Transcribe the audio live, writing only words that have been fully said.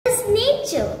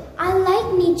nature. I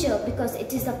like nature because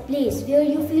it is a place where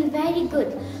you feel very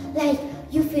good, like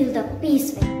you feel the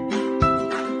peace with it.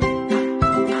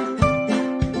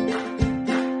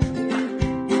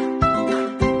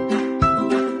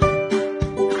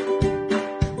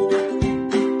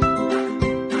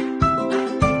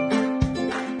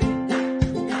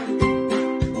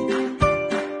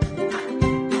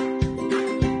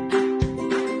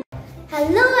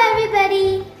 Hello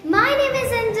everybody, my name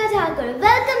is Antara.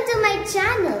 Welcome to my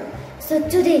channel. So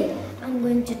today I'm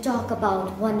going to talk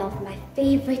about one of my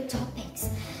favorite topics,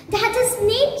 that is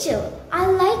nature. I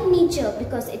like nature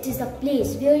because it is a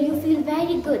place where you feel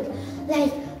very good,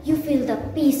 like you feel the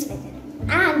peace with it.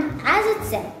 And as it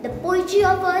said, the poetry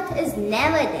of earth is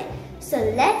never there. So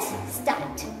let's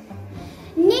start.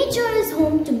 Nature is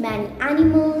home to many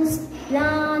animals,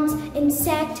 plants,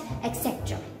 insects,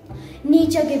 etc.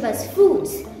 Nature gives us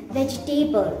foods,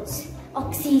 vegetables,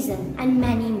 oxygen and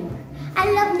many more. I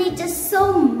love nature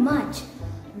so much,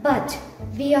 but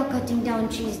we are cutting down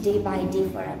trees day by day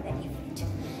for our benefit.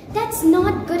 That's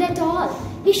not good at all.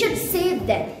 We should save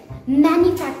them.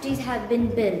 Many factories have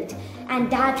been built and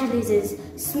that releases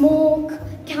smoke,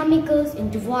 chemicals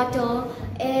into water,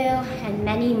 air and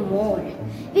many more.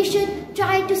 We should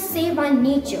try to save our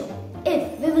nature.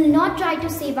 If we will not try to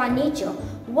save our nature,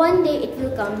 one day it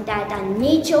will come that our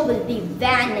nature will be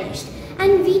vanished,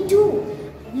 and we too,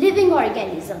 living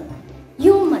organism,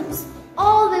 humans,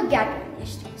 all will get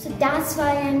vanished. So that's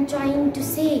why I'm trying to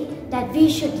say that we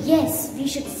should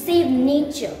save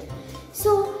nature.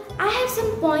 So I have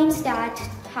some points that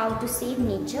how to save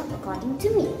nature according to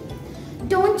me.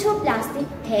 Don't throw plastic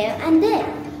here and there.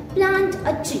 Plant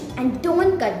a tree and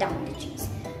don't cut down the trees.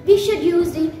 We should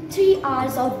use the 3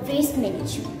 R's of waste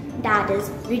management. That is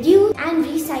reduce and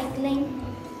recycling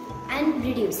and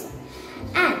reducing.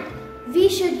 And we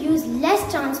should use less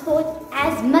transport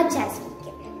as much as we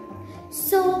can.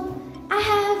 So I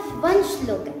have one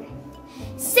slogan.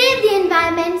 Save the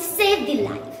environment, save the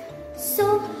life.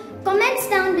 So comments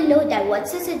down below that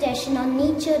what's your suggestion on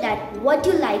nature, that what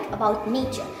you like about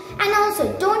nature. And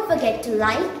also don't forget to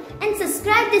like and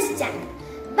subscribe this channel.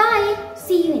 Bye.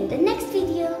 See you in the next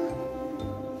video.